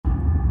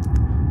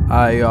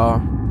Alright, y'all.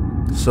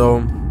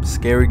 So,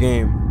 scary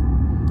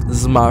game. This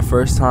is my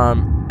first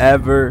time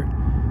ever,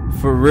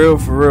 for real,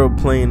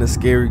 playing a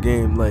scary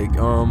game. Like,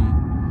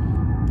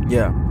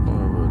 yeah.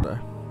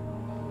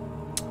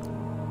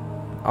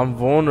 I'm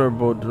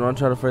vulnerable. Do not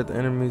try to fight the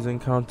enemies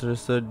encountered.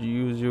 Instead,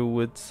 use your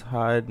wits,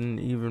 hide, and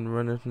even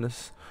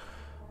runningness.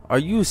 Are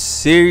you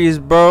serious,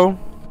 bro?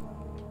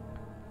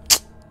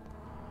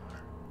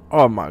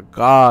 Oh my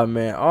god,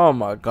 man. Oh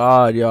my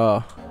god,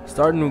 y'all.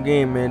 Start a new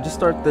game, man. Just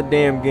start the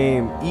damn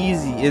game.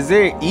 Easy. Is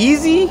there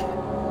easy?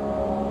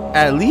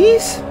 At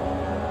least?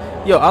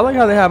 Yo, I like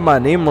how they have my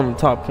name on the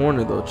top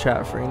corner, though.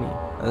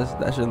 Trapmoneyfrany.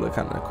 That should look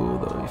kind of cool,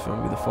 though. You feel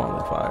me? The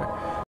falling fire.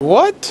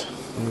 What?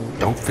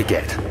 Don't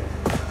forget.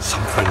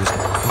 Some things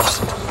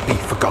mustn't be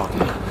forgotten.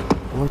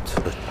 What?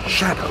 The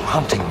shadow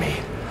hunting me.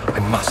 I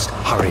must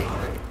hurry.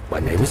 My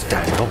name is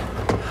Daniel.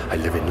 I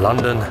live in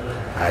London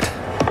at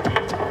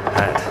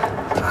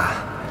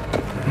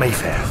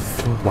Mayfair.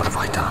 What have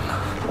I done?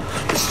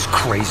 This is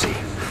crazy.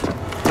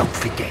 Don't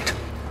forget.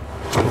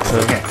 Don't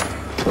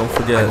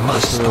forget. I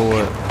must stop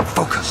him.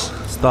 Focus.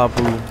 Stop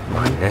who?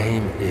 My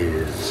name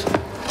is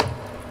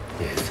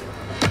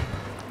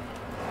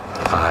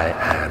I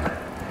am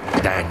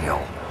Daniel.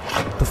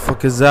 What the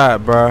fuck is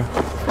that, bruh?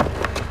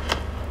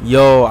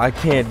 Yo, I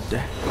can't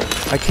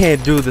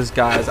do this,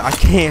 guys. I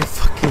can't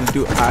fucking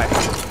do.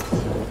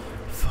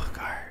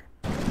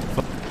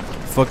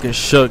 Fucking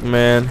shook,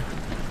 man.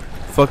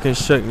 Fucking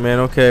shook, man.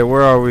 Okay,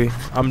 where are we?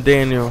 I'm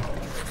Daniel.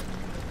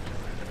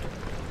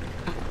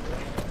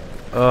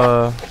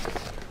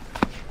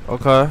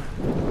 Okay.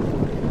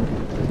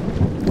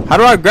 How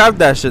do I grab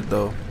that shit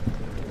though?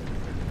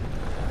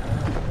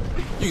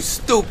 You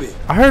stupid.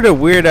 I heard a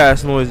weird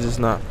ass noise just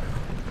now.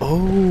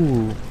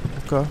 Oh,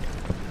 okay.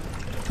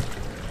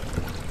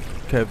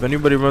 Okay, if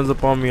anybody runs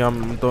up on me,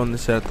 I'm throwing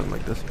this shit at them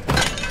like this.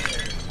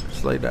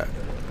 Just like that.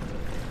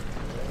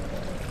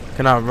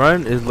 Can I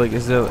run? Is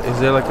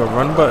there like a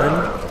run button?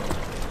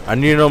 I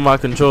need to know my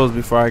controls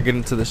before I get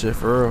into the shit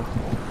for real.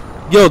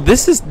 Yo,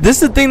 this is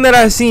the thing that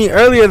I seen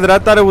earlier that I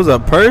thought it was a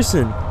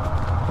person.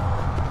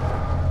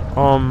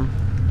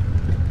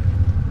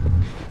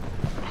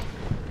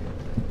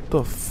 What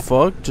the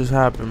fuck just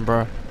happened,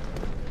 bro?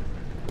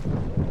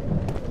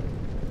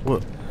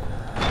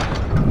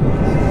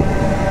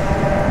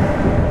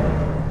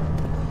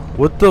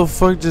 What the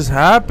fuck just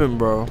happened,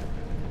 bro?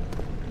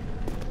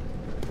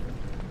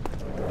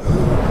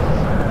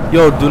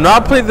 Yo, do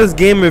not play this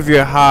game if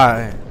you're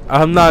high.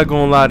 I'm not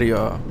gonna lie to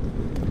y'all.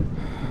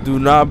 Do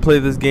not play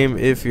this game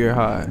if you're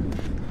high.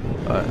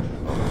 Alright.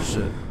 Oh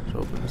shit. Let's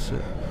open this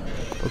shit.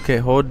 Okay,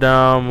 hold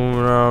down, move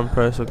around,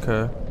 press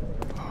okay.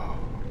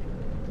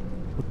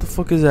 What the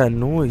fuck is that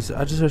noise?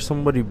 I just heard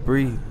somebody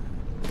breathe.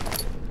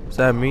 Is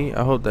that me?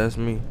 I hope that's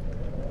me.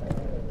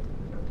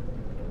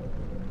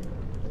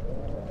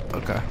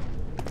 Okay.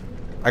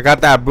 I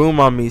got that broom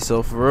on me,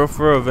 so for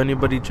real, if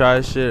anybody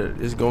tries shit,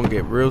 it's gonna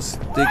get real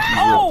sticky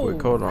real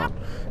quick. Hold on.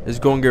 It's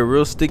gonna get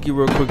real sticky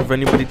real quick if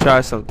anybody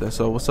tries something.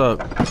 So what's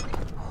up?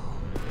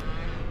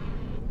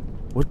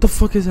 What the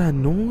fuck is that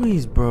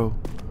noise, bro?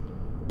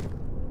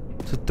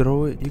 To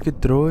throw it? You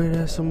could throw it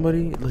at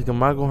somebody? Like,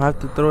 am I gonna have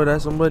to throw it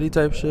at somebody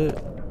type shit?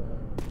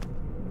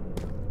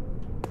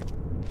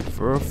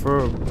 For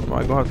real, am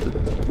I gonna have to...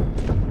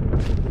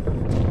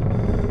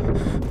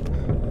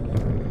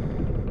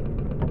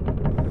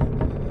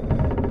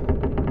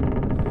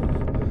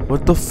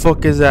 What the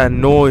fuck is that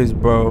noise,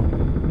 bro?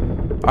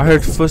 I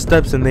heard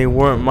footsteps and they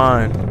weren't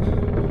mine.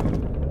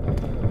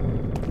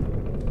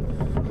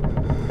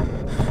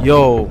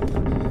 Yo,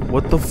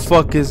 what the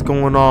fuck is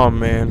going on,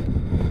 man?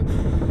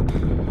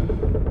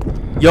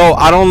 Yo,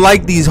 I don't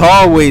like these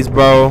hallways,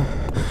 bro.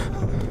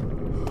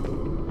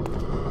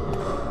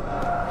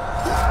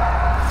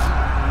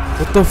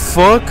 What the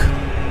fuck?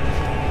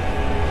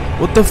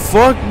 What the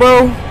fuck,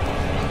 bro?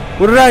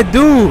 What did I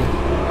do?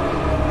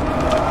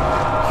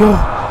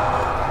 Yo.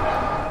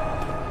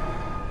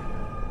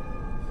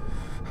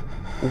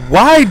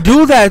 Why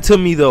do that to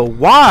me though?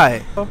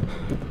 Why?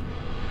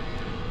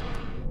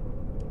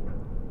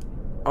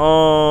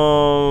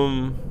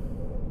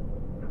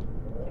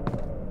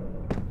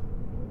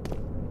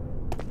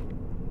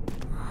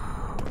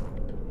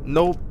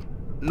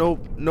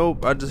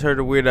 Nope. I just heard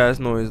a weird ass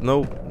noise.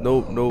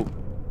 Nope.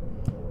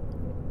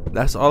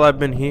 That's all I've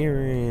been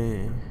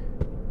hearing.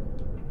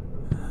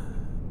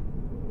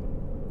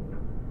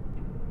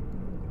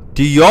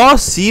 Do y'all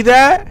see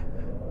that?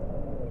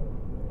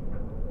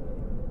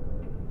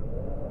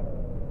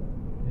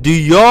 Do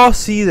y'all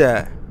see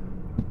that?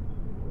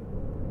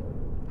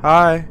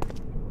 Hi.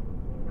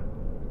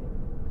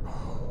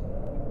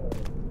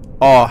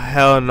 Oh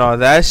hell no,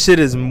 that shit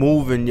is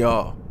moving,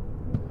 y'all.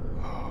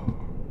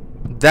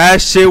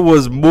 That shit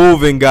was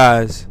moving,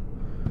 guys.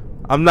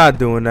 I'm not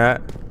doing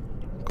that.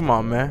 Come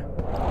on, man.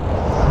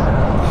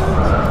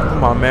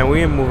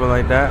 We ain't moving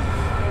like that.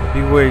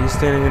 Beware, you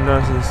standing in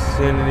darkness,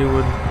 insanity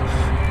would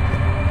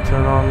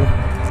turn on.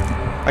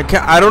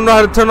 I don't know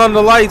how to turn on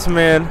the lights,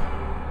 man.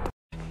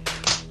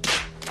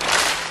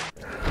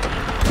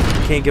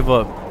 can't give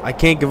up. I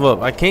can't give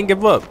up. I can't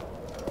give up.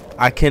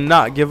 I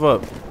cannot give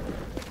up.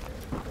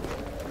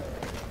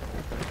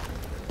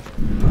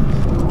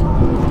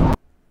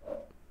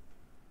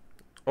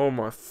 Oh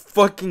my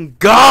fucking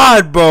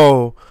god,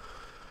 bro.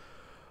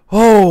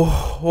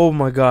 Oh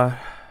my god.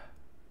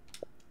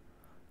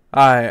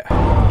 Alright.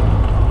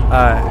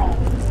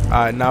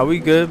 Now we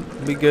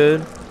good. We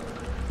good.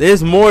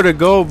 There's more to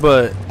go,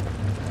 but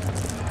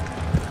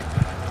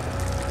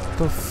what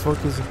the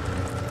fuck is it?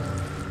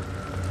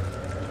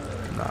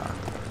 Nah.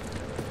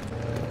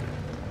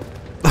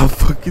 I'm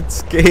fucking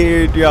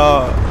scared,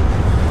 y'all.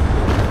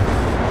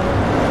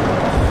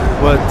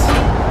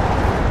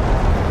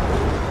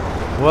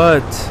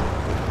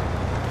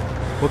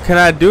 What can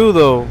I do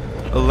though?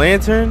 A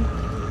lantern?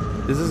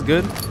 Is this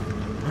good?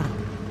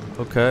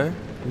 Okay.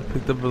 We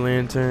picked up a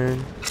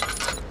lantern.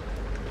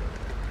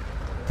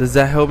 Does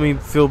that help me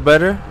feel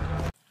better?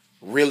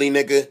 Really,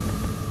 nigga?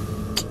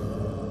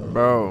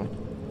 Bro,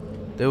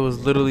 there was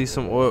literally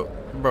some oil.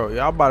 Bro,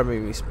 y'all about to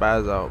make me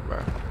spaz out,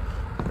 bro.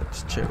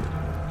 Just chill.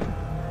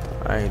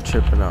 I ain't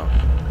tripping out.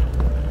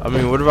 I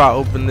mean, what if I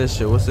open this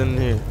shit? What's in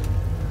here?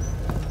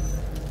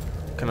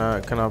 Can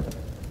I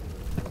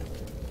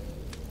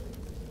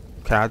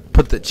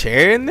put the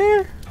chair in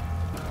there?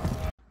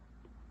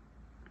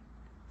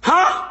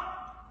 Huh?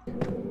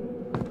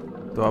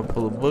 Do I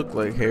pull a book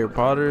like Harry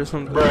Potter or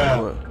something?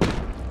 What?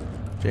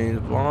 James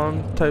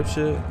Bond type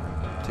shit?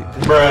 Take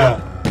this. Bruh.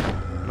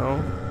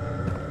 No?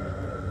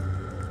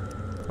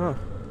 Huh.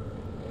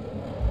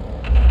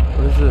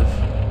 What is this?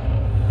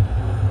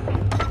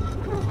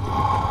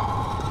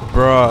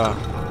 Bruh.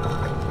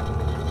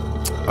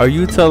 Are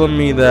you telling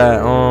me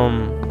that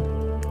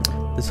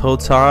this whole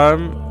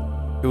time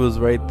it was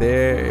right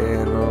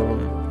there and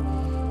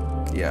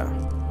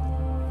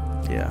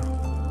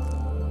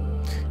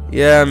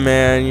yeah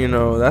man, you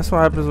know, that's what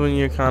happens when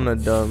you're kind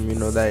of dumb, you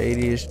know, that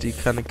ADHD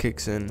kind of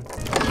kicks in.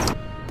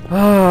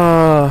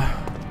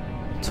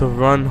 To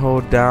run,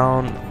 hold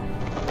down.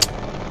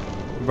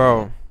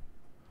 Bro,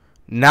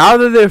 now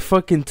that they're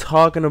fucking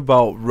talking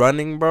about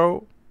running,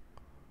 bro.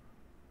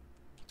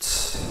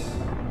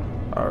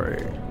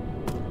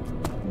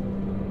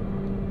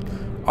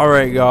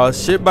 Alright, y'all.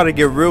 Shit about to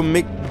get real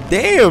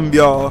damn,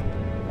 y'all.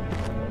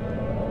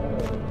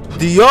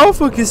 Do y'all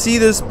fucking see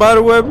this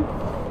spider web?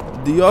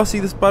 Do y'all see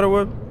the spider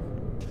web?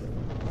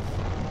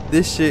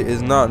 This shit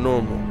is not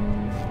normal.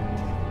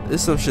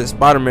 This is some shit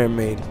Spider-Man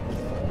made.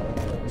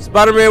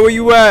 Spider-Man, where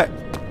you at?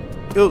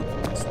 Yo,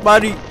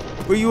 Spidey,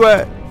 where you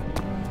at?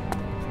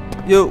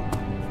 Yo.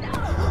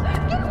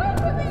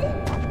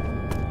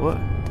 What?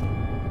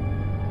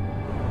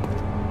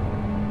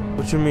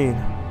 What you mean?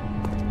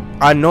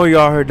 I know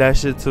y'all heard that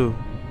shit too.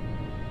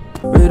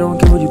 Really don't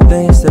care what you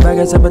think. Step back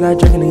and sip and I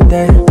drink any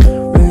day.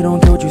 Really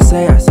don't care what you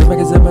say. I sit back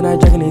and sip and I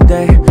drink any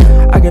day.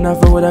 I cannot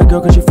fuck with that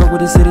girl cause she fuck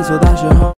with the city, so that's your home.